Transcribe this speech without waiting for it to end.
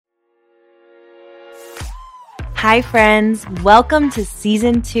Hi, friends. Welcome to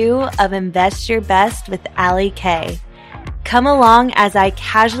Season 2 of Invest Your Best with Ali Kay. Come along as I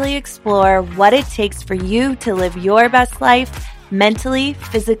casually explore what it takes for you to live your best life mentally,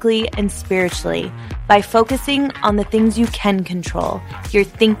 physically, and spiritually by focusing on the things you can control, your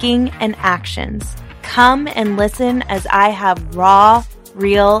thinking and actions. Come and listen as I have raw,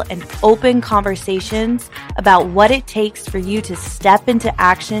 real, and open conversations about what it takes for you to step into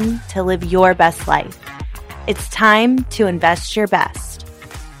action to live your best life. It's time to invest your best.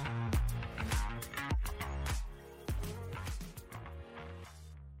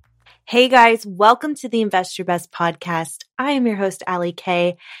 Hey guys, welcome to the Invest Your Best podcast. I am your host, Ali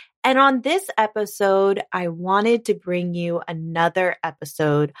Kay. And on this episode, I wanted to bring you another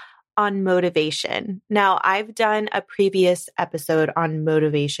episode on motivation. Now, I've done a previous episode on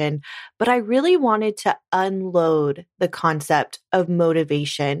motivation, but I really wanted to unload the concept of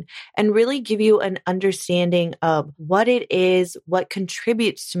motivation and really give you an understanding of what it is, what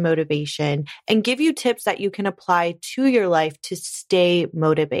contributes to motivation, and give you tips that you can apply to your life to stay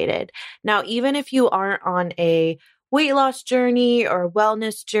motivated. Now, even if you aren't on a weight loss journey or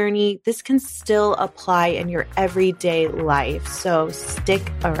wellness journey, this can still apply in your everyday life. So stick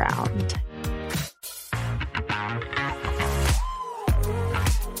around.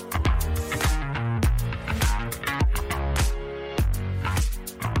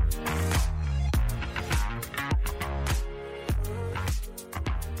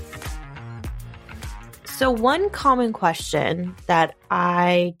 So one common question that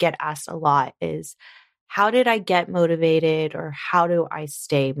I get asked a lot is, how did I get motivated, or how do I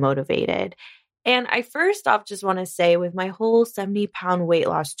stay motivated? And I first off just want to say, with my whole 70-pound weight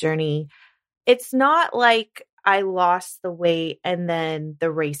loss journey, it's not like I lost the weight and then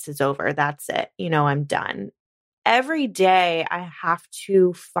the race is over. That's it. I'm done. Every day I have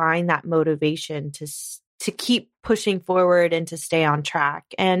to find that motivation to keep pushing forward and to stay on track.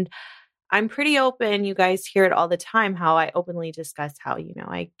 And I'm pretty open. You guys hear it all the time, how I openly discuss how,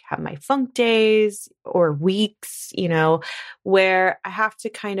 I have my funk days or weeks, where I have to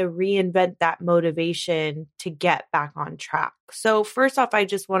kind of reinvent that motivation to get back on track. So first off, I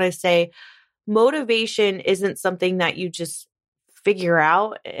just want to say motivation isn't something that you just figure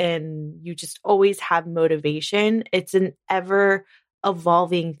out and you just always have motivation. It's an ever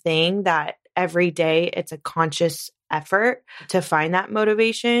evolving thing that every day it's a conscious effort to find that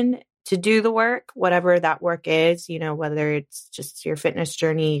motivation to do the work, whatever that work is, whether it's just your fitness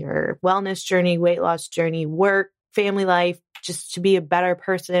journey, your wellness journey, weight loss journey, work, family life, just to be a better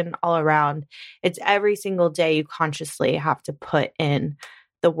person all around. It's every single day you consciously have to put in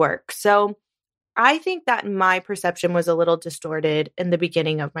the work. So I think that my perception was a little distorted in the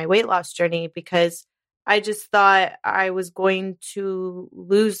beginning of my weight loss journey because I just thought I was going to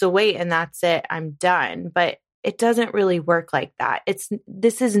lose the weight and that's it, I'm done. But it doesn't really work like that.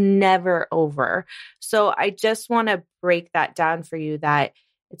 This is never over. So I just want to break that down for you, that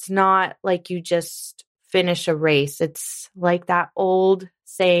it's not like you just finish a race. It's like that old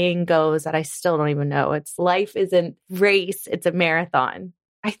saying goes that I still don't even know. It's life isn't race, it's a marathon.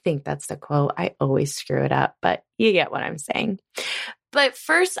 I think that's the quote. I always screw it up, but you get what I'm saying. But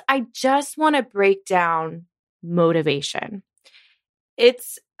first, I just want to break down motivation.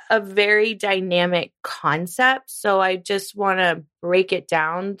 It's a very dynamic concept. So I just want to break it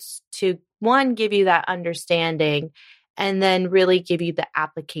down to, one, give you that understanding, and then really give you the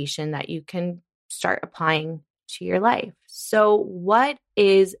application that you can start applying to your life. So what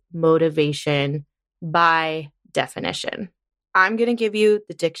is motivation by definition? I'm going to give you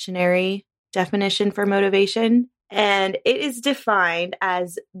the dictionary definition for motivation. And it is defined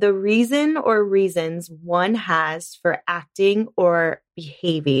as the reason or reasons one has for acting or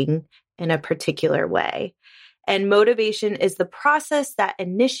behaving in a particular way. And motivation is the process that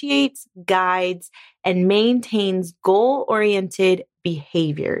initiates, guides, and maintains goal-oriented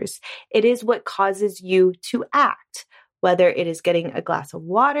behaviors. It is what causes you to act, whether it is getting a glass of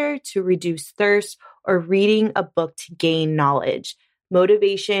water to reduce thirst or reading a book to gain knowledge.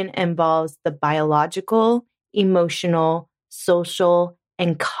 Motivation involves the biological, emotional, social,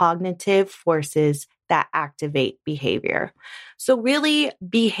 and cognitive forces that activate behavior. So really,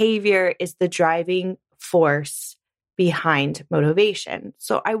 behavior is the driving force behind motivation.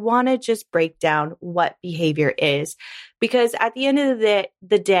 So I want to just break down what behavior is, because at the end of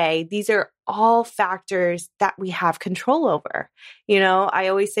the day, these are all factors that we have control over. I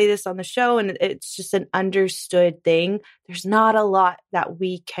always say this on the show, and it's just an understood thing. There's not a lot that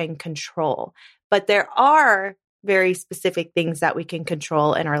we can control, but there are very specific things that we can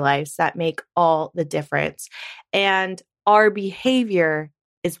control in our lives that make all the difference. And our behavior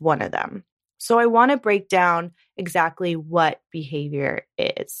is one of them. So I want to break down exactly what behavior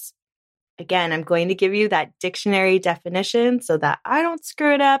is. Again, I'm going to give you that dictionary definition so that I don't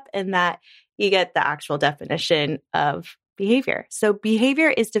screw it up and that you get the actual definition of behavior. So behavior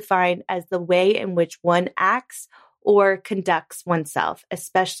is defined as the way in which one acts or conducts oneself,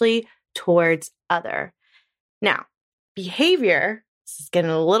 especially towards other. Now, behavior, this is getting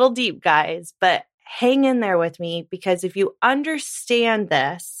a little deep, guys, but hang in there with me because if you understand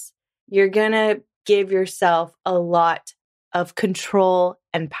this, you're going to give yourself a lot of control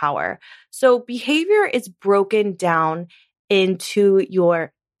and power. So behavior is broken down into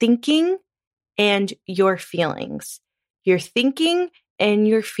your thinking and your feelings. Your thinking and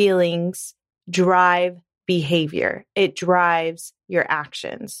your feelings drive behavior. It drives your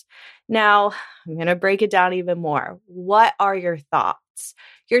actions. Now, I'm going to break it down even more. What are your thoughts?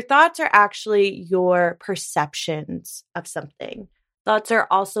 Your thoughts are actually your perceptions of something. Thoughts are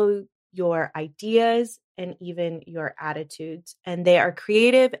also your ideas and even your attitudes. And they are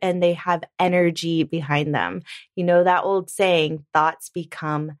creative and they have energy behind them. You know that old saying, thoughts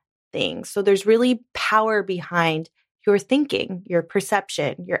become things. So there's really power behind your thinking, your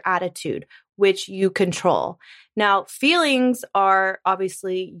perception, your attitude, which you control. Now, feelings are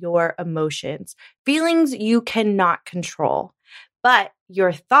obviously your emotions. Feelings you cannot control, but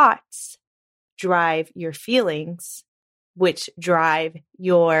your thoughts drive your feelings, which drive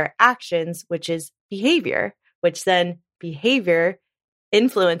your actions, which is behavior, which then behavior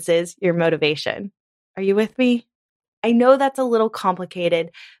influences your motivation. Are you with me? I know that's a little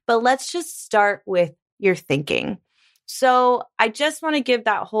complicated, but let's just start with your thinking. So I just want to give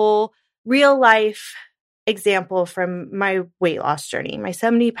that whole real life example from my weight loss journey, my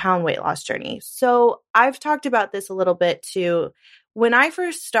 70-pound weight loss journey. So I've talked about this a little bit too. When I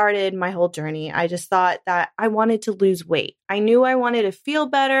first started my whole journey, I just thought that I wanted to lose weight. I knew I wanted to feel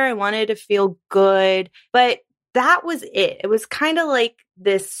better. I wanted to feel good, but that was it. It was kind of like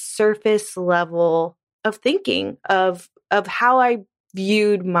this surface level of thinking of how I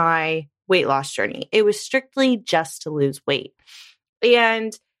viewed my weight loss journey. It was strictly just to lose weight.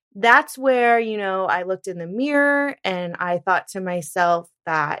 And that's where, I looked in the mirror and I thought to myself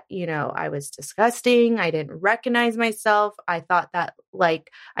that, I was disgusting. I didn't recognize myself. I thought that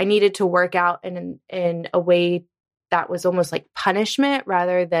I needed to work out in a way that was almost like punishment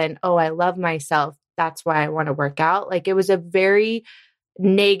rather than, oh, I love myself. That's why I want to work out. It was a very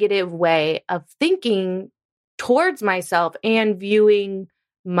negative way of thinking towards myself and viewing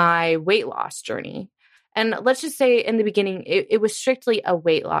my weight loss journey. And let's just say in the beginning, it was strictly a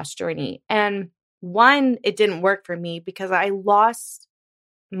weight loss journey. And one, it didn't work for me because I lost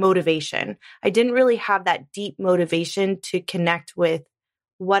motivation. I didn't really have that deep motivation to connect with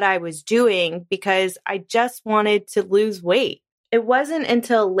what I was doing because I just wanted to lose weight. It wasn't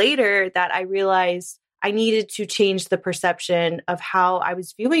until later that I realized I needed to change the perception of how I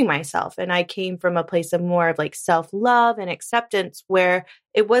was viewing myself. And I came from a place of more of self-love and acceptance where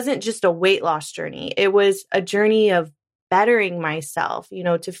it wasn't just a weight loss journey. It was a journey of bettering myself,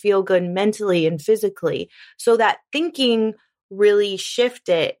 to feel good mentally and physically. So that thinking really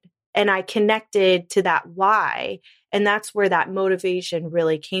shifted and I connected to that why. And that's where that motivation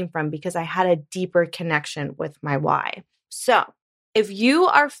really came from because I had a deeper connection with my why. So if you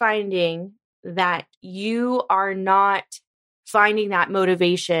are finding that you are not finding that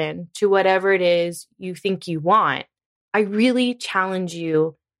motivation to whatever it is you think you want, I really challenge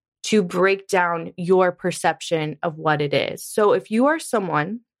you to break down your perception of what it is. So if you are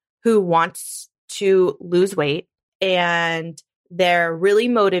someone who wants to lose weight and they're really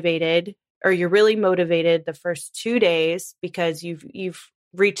motivated, or you're really motivated the first 2 days because you've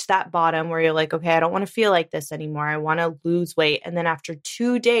reached that bottom where you're like, okay, I don't want to feel like this anymore. I want to lose weight. And then after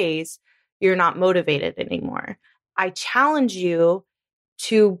 2 days, you're not motivated anymore. I challenge you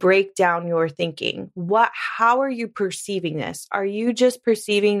to break down your thinking. How are you perceiving this? Are you just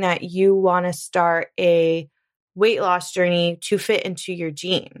perceiving that you want to start a weight loss journey to fit into your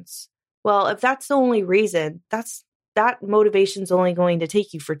jeans? Well, if that's the only reason, that motivation's only going to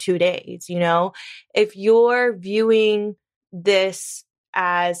take you for 2 days. If you're viewing this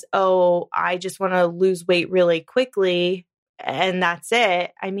as, oh, I just want to lose weight really quickly, and that's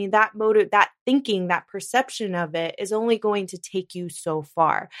it. I mean, that thinking, that perception of it is only going to take you so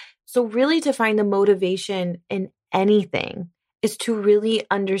far. So really to find the motivation in anything is to really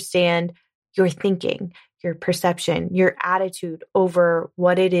understand your thinking, your perception, your attitude over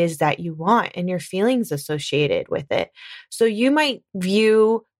what it is that you want and your feelings associated with it. So you might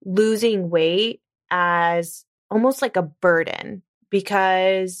view losing weight as almost like a burden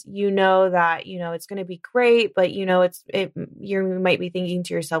because you know that, it's going to be great, but you might be thinking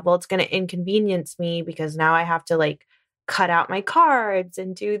to yourself, well, it's going to inconvenience me because now I have to like cut out my cards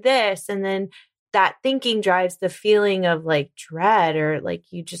and do this. And then that thinking drives the feeling of like dread, or like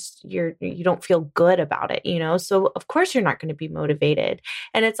you don't feel good about it. So of course you're not going to be motivated.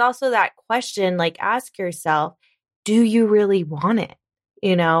 And it's also that question, like, ask yourself, do you really want it?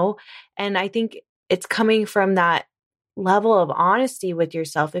 And I think it's coming from that level of honesty with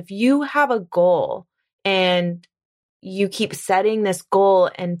yourself. If you have a goal and you keep setting this goal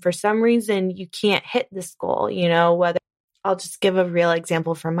and for some reason you can't hit this goal, whether I'll just give a real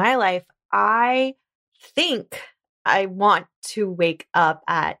example from my life. I think I want to wake up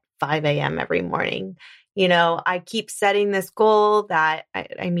at 5 a.m. every morning. I keep setting this goal that,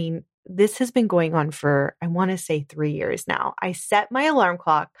 I mean, this has been going on for, I want to say 3 years now. I set my alarm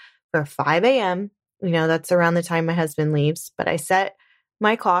clock for 5 a.m. That's around the time my husband leaves, but I set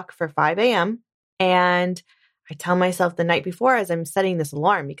my clock for 5 a.m. and I tell myself the night before as I'm setting this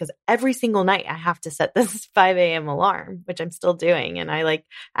alarm, because every single night I have to set this 5 a.m. alarm, which I'm still doing. And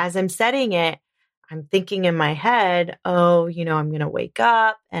as I'm setting it, I'm thinking in my head, oh, I'm going to wake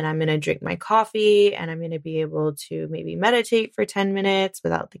up and I'm going to drink my coffee and I'm going to be able to maybe meditate for 10 minutes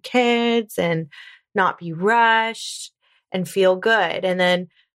without the kids and not be rushed and feel good. And then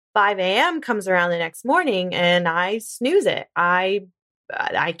 5 a.m. comes around the next morning and I snooze it. I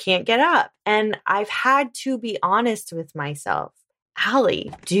can't get up. And I've had to be honest with myself.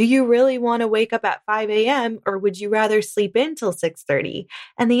 Allie, do you really want to wake up at 5 a.m. or would you rather sleep in till 6:30?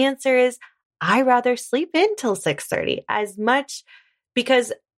 And the answer is, I rather sleep in till 6:30 as much,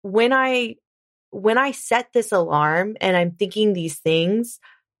 because when I set this alarm and I'm thinking these things,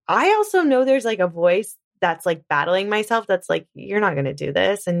 I also know there's like a voice that's like battling myself. That's like, you're not going to do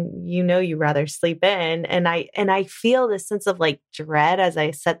this. And you rather sleep in. And I feel this sense of like dread as I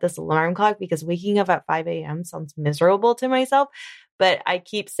set this alarm clock, because waking up at 5 a.m. sounds miserable to myself, but I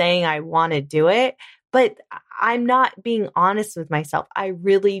keep saying I want to do it, but I'm not being honest with myself. I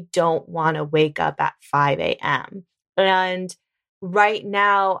really don't want to wake up at 5 a.m. And right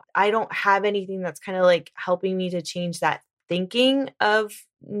now I don't have anything that's kind of like helping me to change that thinking of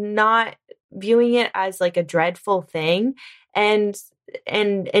not viewing it as like a dreadful thing. And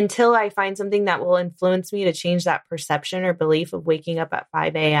until I find something that will influence me to change that perception or belief of waking up at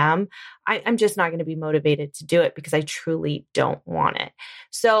 5 a.m., I'm just not going to be motivated to do it because I truly don't want it.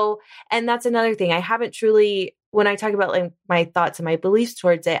 So, and that's another thing. I haven't truly, when I talk about like my thoughts and my beliefs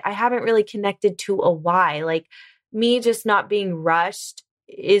towards it, I haven't really connected to a why. Like me just not being rushed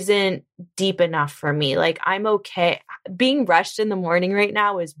isn't deep enough for me. Like I'm okay. Being rushed in the morning right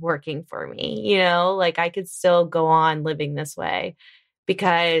now is working for me. Like I could still go on living this way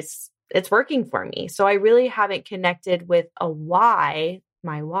because it's working for me. So I really haven't connected with a why,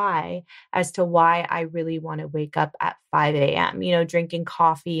 my why, as to why I really want to wake up at 5 a.m. Drinking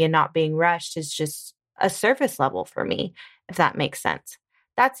coffee and not being rushed is just a surface level for me, if that makes sense.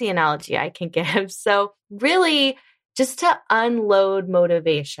 That's the analogy I can give. So really, just to unload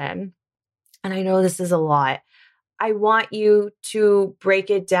motivation, and I know this is a lot, I want you to break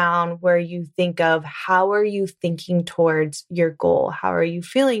it down where you think of how are you thinking towards your goal? How are you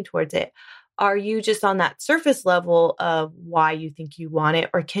feeling towards it? Are you just on that surface level of why you think you want it,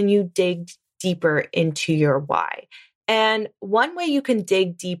 or can you dig deeper into your why? And one way you can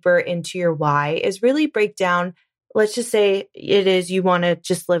dig deeper into your why is really break down, let's just say it is you want to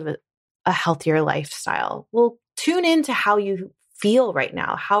just live a healthier lifestyle. Well, tune into how you feel right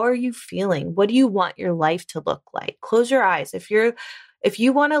now. How are you feeling? What do you want your life to look like? Close your eyes. If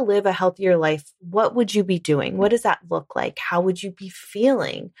you want to live a healthier life, what would you be doing? What does that look like? How would you be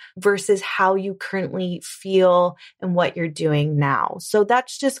feeling versus how you currently feel and what you're doing now? So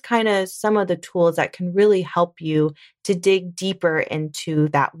that's just kind of some of the tools that can really help you to dig deeper into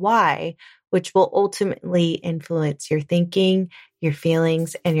that why, which will ultimately influence your thinking, your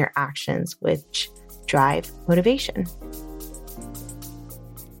feelings, and your actions, which drive motivation.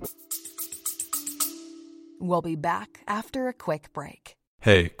 We'll be back after a quick break.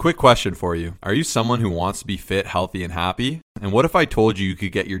 Hey, quick question for you. Are you someone who wants to be fit, healthy, and happy? And what if I told you you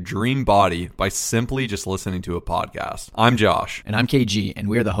could get your dream body by simply just listening to a podcast? I'm Josh. And I'm KG, and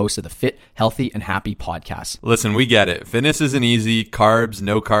we're the hosts of the Fit, Healthy, and Happy podcast. Listen, we get it. Fitness isn't easy. Carbs,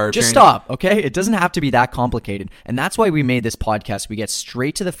 no carbs. Just stop, okay? It doesn't have to be that complicated. And that's why we made this podcast. We get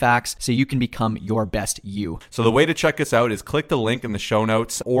straight to the facts so you can become your best you. So the way to check us out is click the link in the show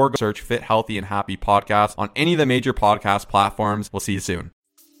notes or search Fit, Healthy, and Happy podcast on any of the major podcast platforms. We'll see you soon.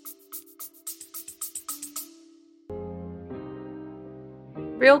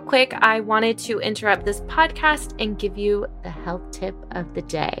 Real quick, I wanted to interrupt this podcast and give you the health tip of the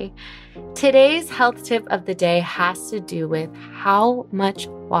day. Today's health tip of the day has to do with how much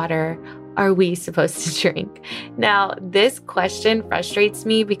water are we supposed to drink? Now, this question frustrates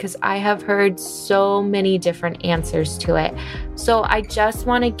me because I have heard so many different answers to it. So I just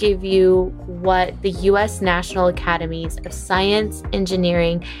want to give you what the U.S. National Academies of Science,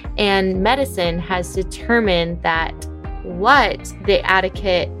 Engineering, and Medicine has determined that what the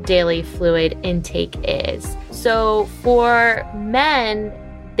adequate daily fluid intake is. So for men,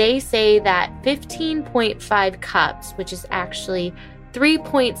 they say that 15.5 cups, which is actually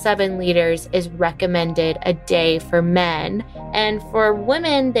 3.7 liters, is recommended a day for men. And for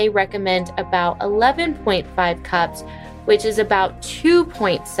women, they recommend about 11.5 cups, which is about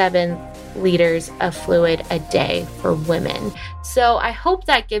 2.7 liters of fluid a day for women. So I hope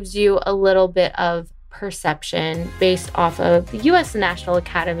that gives you a little bit of perception based off of the U.S. National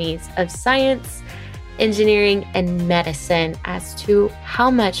Academies of Science, Engineering, and Medicine as to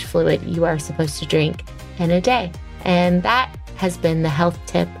how much fluid you are supposed to drink in a day. And that has been the health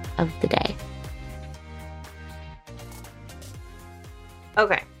tip of the day.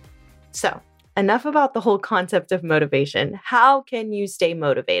 Okay, so enough about the whole concept of motivation. How can you stay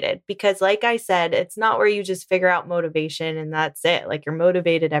motivated? Because like I said, it's not where you just figure out motivation and that's it. Like you're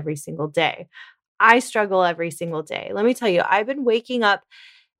motivated every single day. I struggle every single day. Let me tell you, I've been waking up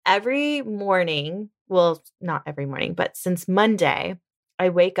every morning. Well, not every morning, but since Monday, I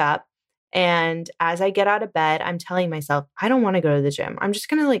wake up and as I get out of bed, I'm telling myself, I don't want to go to the gym. I'm just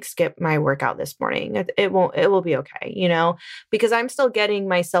going to skip my workout this morning. It will be okay, because I'm still getting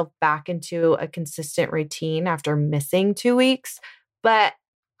myself back into a consistent routine after missing 2 weeks. But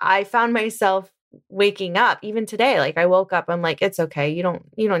I found myself waking up even today. I woke up, I'm like, it's okay. You don't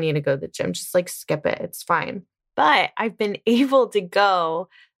need to go to the gym. Just skip it. It's fine. But I've been able to go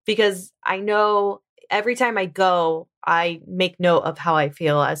because I know every time I go, I make note of how I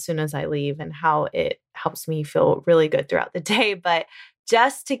feel as soon as I leave and how it helps me feel really good throughout the day. But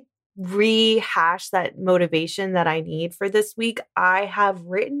just to rehash that motivation that I need for this week, I have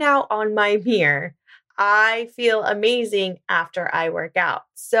written out on my mirror, I feel amazing after I work out.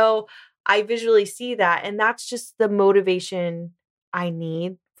 So I visually see that. And that's just the motivation I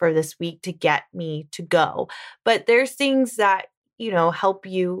need for this week to get me to go. But there's things that, help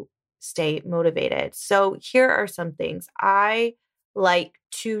you stay motivated. So here are some things. I like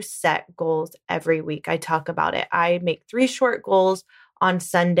to set goals every week. I talk about it. I make 3 short goals on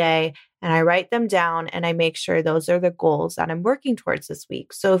Sunday and I write them down and I make sure those are the goals that I'm working towards this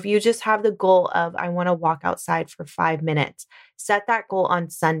week. So if you just have the goal of, I want to walk outside for 5 minutes, set that goal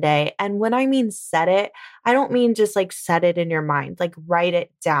on Sunday. And when I mean set it, I don't mean just set it in your mind, write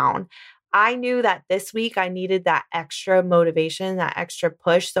it down. I knew that this week I needed that extra motivation, that extra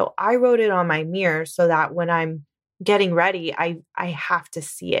push. So I wrote it on my mirror so that when I'm getting ready, I have to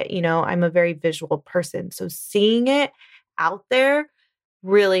see it. I'm a very visual person. So seeing it out there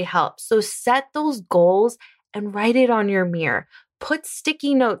really helps. So set those goals and write it on your mirror. Put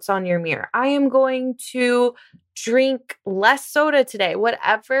sticky notes on your mirror. I am going to drink less soda today.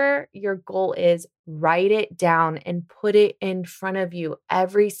 Whatever your goal is, write it down and put it in front of you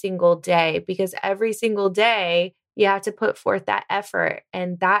every single day, because every single day you have to put forth that effort.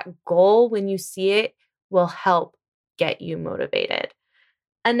 And that goal, when you see it, will help get you motivated.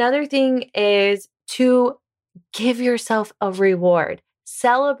 Another thing is to give yourself a reward.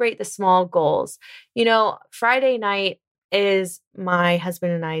 Celebrate the small goals. Friday night is my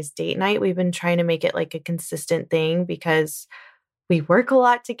husband and I's date night. We've been trying to make it a consistent thing because we work a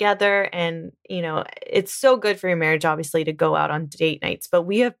lot together and, it's so good for your marriage, obviously, to go out on date nights, but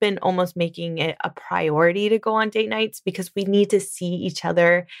we have been almost making it a priority to go on date nights because we need to see each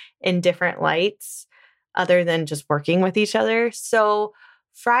other in different lights other than just working with each other. So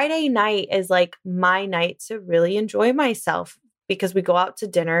Friday night is my night to really enjoy myself because we go out to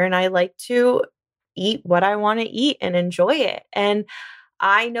dinner and I like to eat what I want to eat and enjoy it. And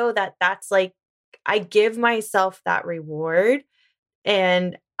I know that that's I give myself that reward.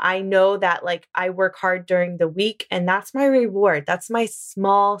 And I know that I work hard during the week and that's my reward. That's my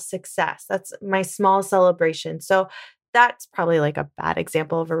small success. That's my small celebration. So that's probably a bad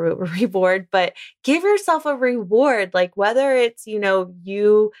example of a reward, but give yourself a reward. Whether it's,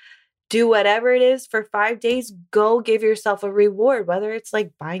 you do whatever it is for 5 days, go give yourself a reward, whether it's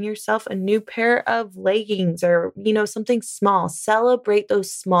buying yourself a new pair of leggings or, something small. Celebrate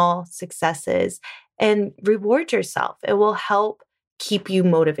those small successes and reward yourself. It will help keep you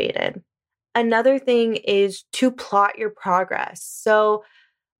motivated. Another thing is to plot your progress. So,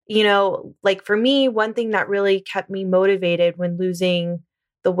 for me, one thing that really kept me motivated when losing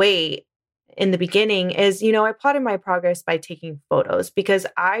the weight in the beginning is, I plotted my progress by taking photos because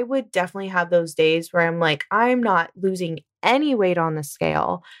I would definitely have those days where I'm like, I'm not losing any weight on the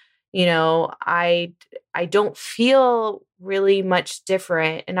scale. I don't feel really much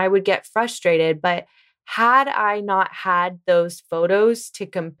different and I would get frustrated. But had I not had those photos to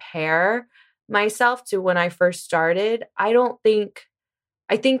compare myself to when I first started, I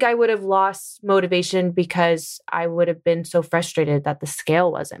think I would have lost motivation because I would have been so frustrated that the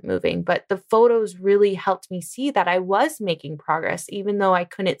scale wasn't moving. But the photos really helped me see that I was making progress, even though I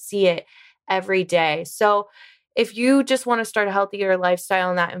couldn't see it every day. So if you just want to start a healthier lifestyle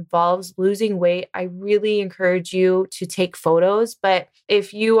and that involves losing weight, I really encourage you to take photos. But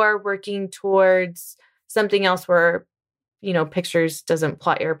if you are working towards something else where, pictures doesn't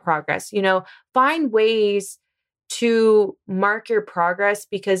plot your progress, find ways to mark your progress,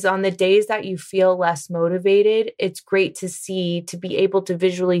 because on the days that you feel less motivated, it's great to be able to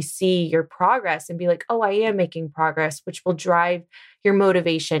visually see your progress and be like, oh, I am making progress, which will drive your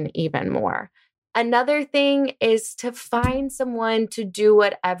motivation even more. Another thing is to find someone to do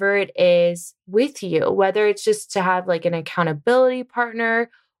whatever it is with you, whether it's just to have like an accountability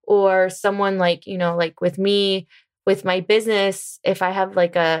partner or someone like with me, with my business, if I have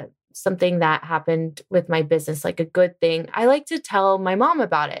like something that happened with my business, like a good thing, I like to tell my mom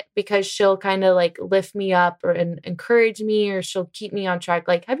about it because she'll kind of like lift me up and encourage me, or she'll keep me on track.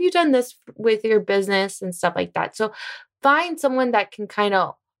 Like, have you done this with your business and stuff like that? So find someone that can kind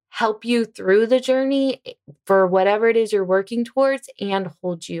of help you through the journey for whatever it is you're working towards and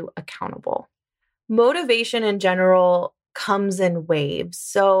hold you accountable. Motivation in general comes in waves.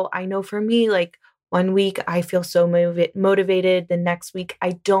 So I know for me, like, one week I feel so motivated, the next week I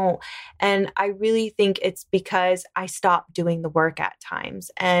don't. And I really think it's because I stopped doing the work at times.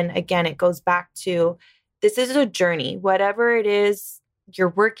 And again, it goes back to this is a journey. Whatever it is you're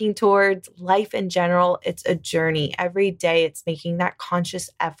working towards, life in general, it's a journey. Every day it's making that conscious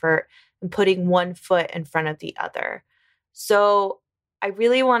effort and putting one foot in front of the other. So I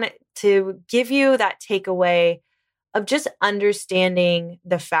really wanted to give you that takeaway of just understanding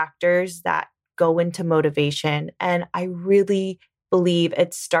the factors that go into motivation. And I really believe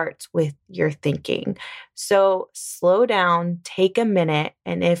it starts with your thinking. So slow down, take a minute.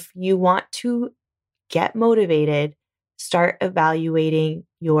 And if you want to get motivated, start evaluating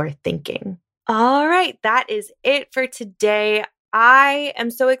your thinking. All right, that is it for today. I am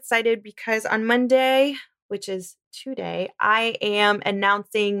so excited because on Monday, which is today, I am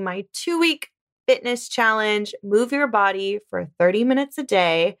announcing my 2-week fitness challenge. Move your body for 30 minutes a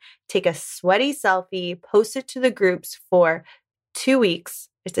day, take a sweaty selfie, post it to the groups for 2 weeks.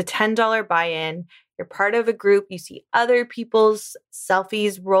 It's a $10 buy-in. You're part of a group. You see other people's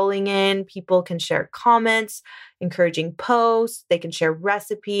selfies rolling in. People can share comments, encouraging posts. They can share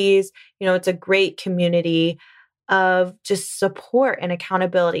recipes. It's a great community of just support and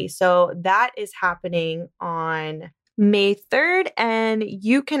accountability. So that is happening on May 3rd, and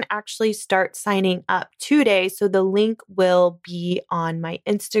you can actually start signing up today. So the link will be on my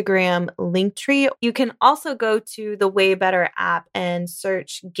Instagram Linktree. You can also go to the Way Better app and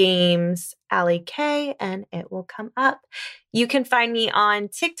search Games Allie K, and it will come up. You can find me on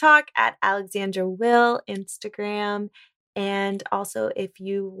TikTok at Alexandra Will, Instagram. And also, if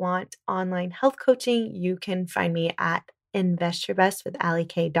you want online health coaching, you can find me at InvestYourBest with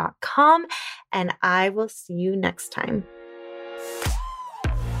AllieK.com. And I will see you next time.